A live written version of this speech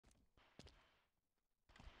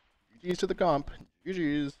GG's to the comp.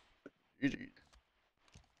 GG's. GG's.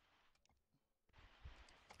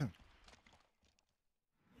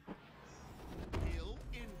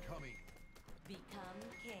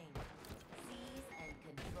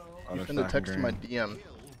 I'm gonna text my DM.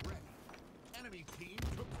 Enemy team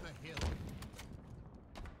took the hill.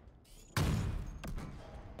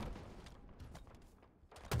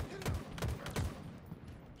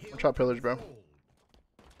 Watch out, pillars, bro.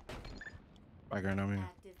 Background on me.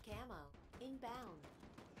 Active camo inbound.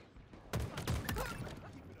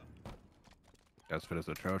 Guys, fit is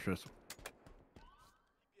atrocious.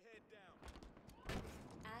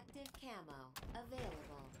 Active camo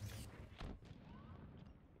available.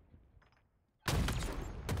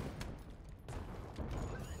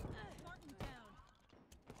 Spartan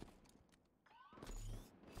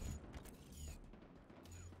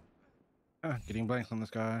down. Getting blanks on this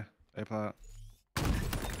guy. A plot.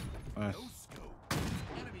 Nice.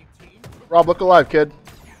 Rob, look alive, kid.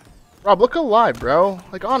 Rob, look alive, bro.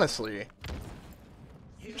 Like, honestly.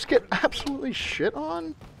 You just get absolutely shit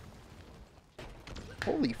on?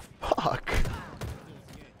 Holy fuck.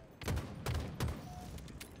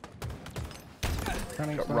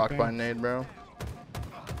 Got rocked by a nade, bro.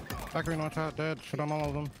 Background, watch out, dead. Shit on all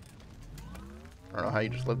of them. I don't know how you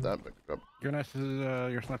just lived that, but good job. Your nice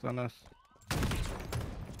is your sniped on us.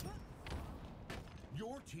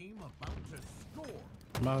 Your team about to score.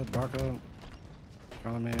 Mud, barcode.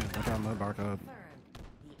 Follow me. Watch out, mud, barcode. Confirmed.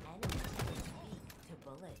 The enemy is weak to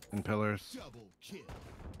bullets. And pillars. Double kill.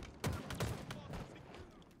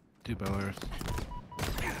 2 pillars.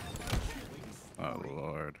 Oh,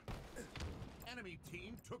 Lord. Enemy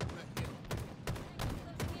team took the hill.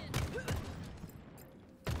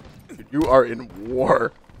 Dude, you are in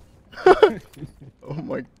war. Oh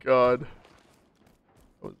my god. That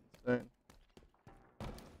was insane.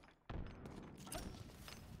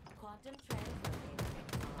 Quantum transfer.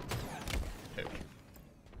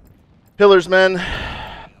 Pillars, man.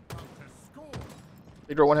 About to score.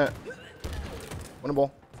 Big draw, one hit.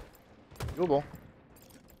 Winnable. Doable.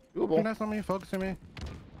 You're Doable. nice on me, focusing me.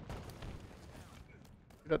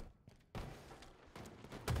 Good.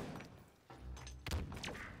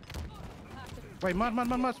 Wait, mud,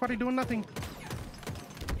 Sparty doing nothing.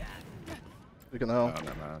 Speaking the hell. Oh, no,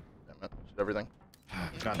 man. Damn it. Shoot everything.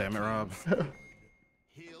 God damn it, Rob.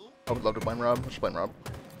 Hill I would love to blame Rob. Let's blame Rob.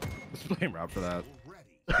 Let's blame Rob for that. ready.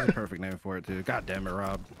 That's a perfect name for it, too. God damn it,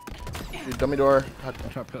 Rob. Dude, dummy door. God damn.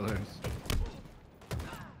 Watch out, pillars.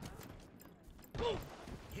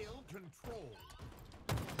 Hill control.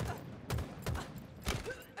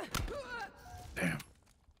 Damn.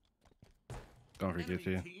 Going for Enemy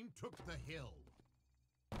Gucci. team took the hill.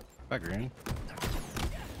 Back green.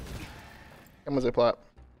 Come was a plot.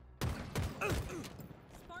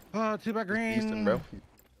 2 back green. Easton, bro.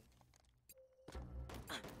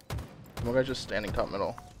 One guy's just standing top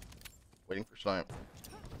middle. Waiting for snipe.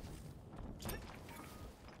 Sniper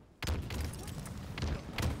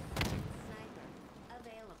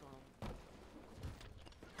available.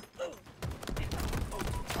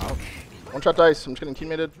 Ouch. One shot dice. I'm just getting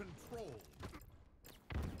teammated. Control.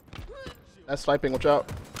 That's sniping. Watch out.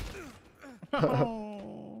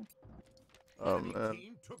 Oh. Oh Enemy man.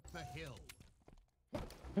 team took the hill.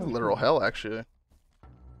 Literal hell, actually.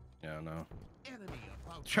 Yeah, no. Enemy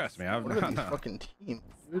about Trust me, I've What are not. these No. fucking teams,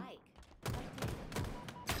 dude? Spike.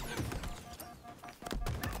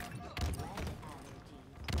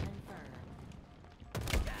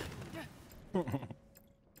 Red allergy confirmed.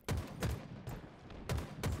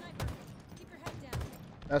 Sniper, keep your head down.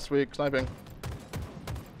 Last week, sniping.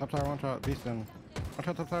 Top tower, one shot, Beastin. One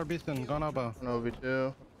shot, top tower, Beastin. Gone elbow. No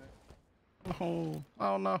V2. No.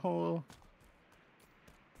 Oh no.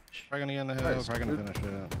 Probably gonna get in the hill. Nice, Probably gonna dude.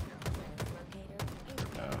 finish it.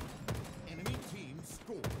 Translocator Yeah. enemy team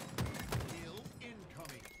score. Hill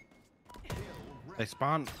incoming. Hill They ready.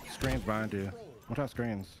 spawn screens behind you. Watch out,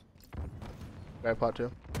 screens. Guy plot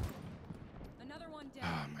too. Another one Oh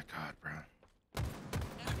down. my god, bro.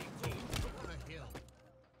 Enemy team took the hill.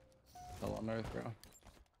 Hell on earth, bro.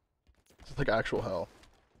 This is like actual hell.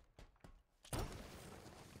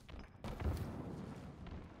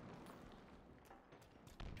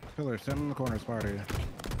 Killer, sit in the corner, Sparty.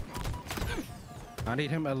 I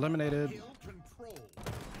need him eliminated. Hill control.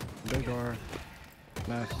 Big door.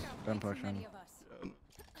 Nice. Gun Too pushing. many of us.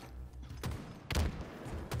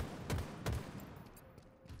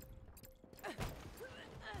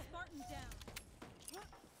 Spartan down.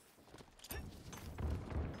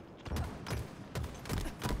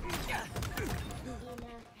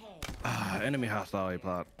 inner hay. Ah, enemy hostile A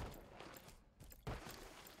plot.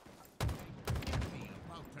 Enemy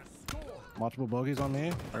about to score. Multiple bogeys on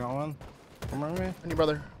me. I got one. Remember me? Behind you,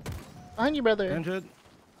 brother. Behind you, brother. Injured.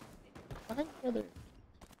 Behind you, brother.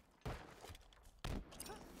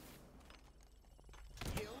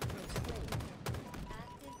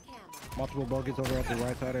 Active camera. Multiple bogeys over at the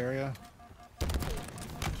right side area.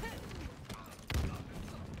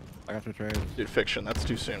 I got your trade. Dude, fiction. That's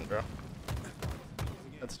too soon, bro.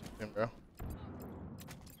 That's too soon, bro.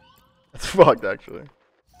 That's fucked, actually.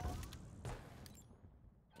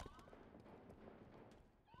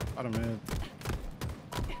 Out of mid.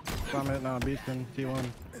 Summit now, beastin'. T1.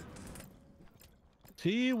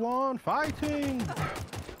 T1 fighting!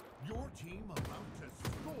 Your team about to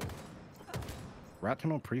score. Rat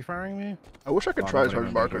tunnel pre-firing me? I wish I could Oh, try as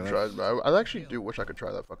nobody hard as remembers Barcode tries, this. but I actually do wish I could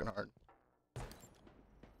try that fucking hard.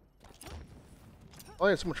 Oh, I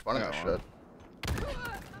had so much fun in I that got shit.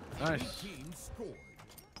 Nice. Team scored.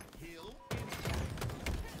 Hill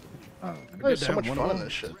Oh, I had so much fun in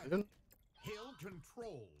this shit, dude. Hill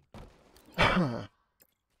controlled.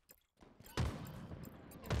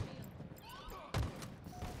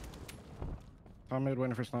 I'm mid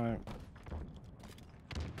waiting for snipe.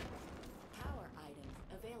 Power items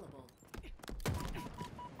available.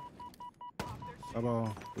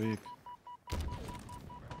 Elbow, weak.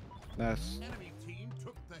 Nice. Enemy team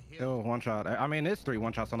took the hill. Kill, one shot. I mean, it's 3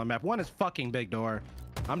 1-shots on the map. One is fucking big door.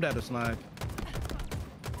 I'm dead to snipe.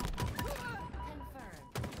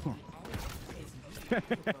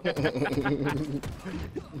 Confirmed.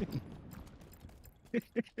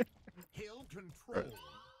 Hill controlled.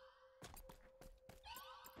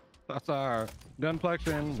 That's our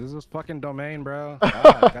gunplexion. This is fucking domain, bro.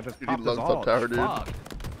 God, I just Dude, he popped this loves top alt. tower, dude. Fuck.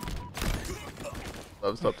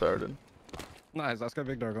 Love stop tower, dude. Nice, let's go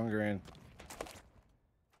big door, going green.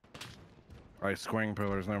 Alright, squaring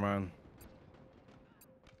pillars, never mind.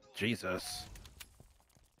 Jesus.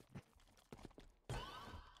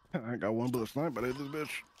 I got one bullet snipe, but I hit this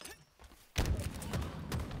bitch.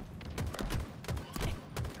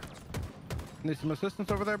 Need some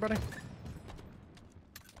assistance over there, buddy?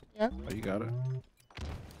 Yeah. Oh, you got it.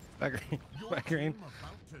 Back green. Your Back green. team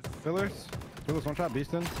about to Pillars. Pillars, one shot,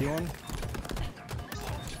 beastin'. T1.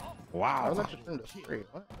 Why Wow. was that just turned to 3?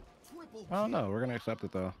 What? triple I don't know. We're gonna accept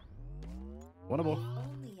it though. Winnable.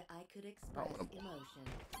 Only I could express winnable. emotion.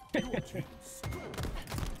 your team scored.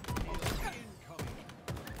 Hill incoming.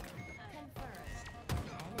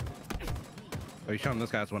 Confirmed. Oh, you showing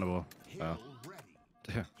this guy's winnable. Hill Oh. ready.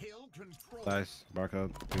 Hill controlled. Nice.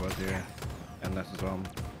 Barcode. He was here. And Ness as well.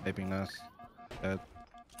 Aping Ness. Dead.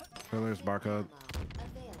 Pillars, barcode.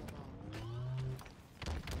 Available.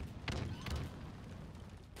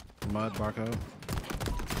 Mud, barcode.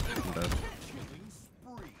 I'm dead. Killing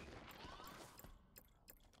spree.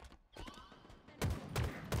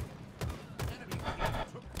 Enemy team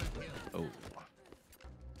took the hill. Oh.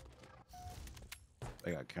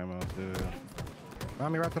 They got camo too.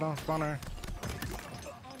 Mommy, wrap it on spawner.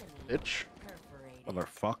 Enemy Bitch. perforated.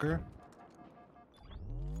 Motherfucker.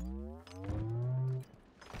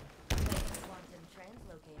 Quantum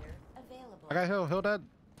translocator available. I got Hill dead.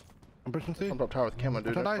 I'm pushing C. I'm top tower with camo,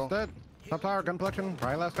 dude. Top that's dice all. dead. Top tower, gun collection.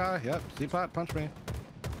 Right last guy. Yep. C plot, punch me.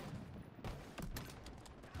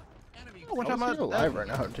 Enemy Oh, one How shot is he mud. alive right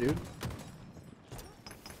now, dude?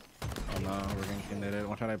 Oh no, we're getting kinetic.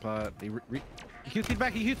 One shot I plot. He's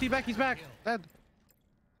back. He's back. He's back. Dead.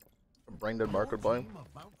 Brain dead Barcode playing. team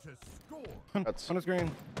about to score. That's On the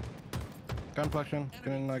screen. Gun collection.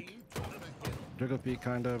 Getting like Team took the hill. jiggle peek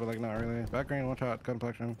kinda, but like not really. Back green, one shot, gun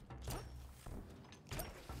collection.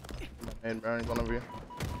 and bearing one of you.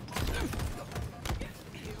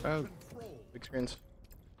 Oh, Big screens.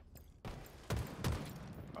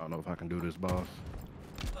 I don't know if I can do this, boss.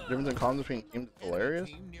 The difference in comms between teams is hilarious.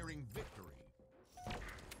 Team nearing victory.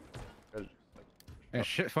 Guys, And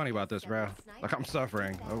shit funny about this, bro. Like I'm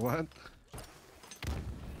suffering. Oh, what?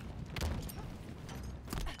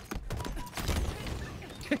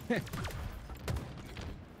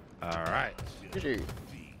 All right. GG.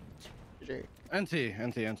 GG.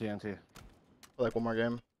 NT. Like one more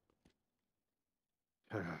game.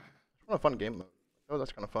 It's not a fun game mode. Oh,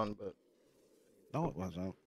 that's kind of fun, but No, it wasn't.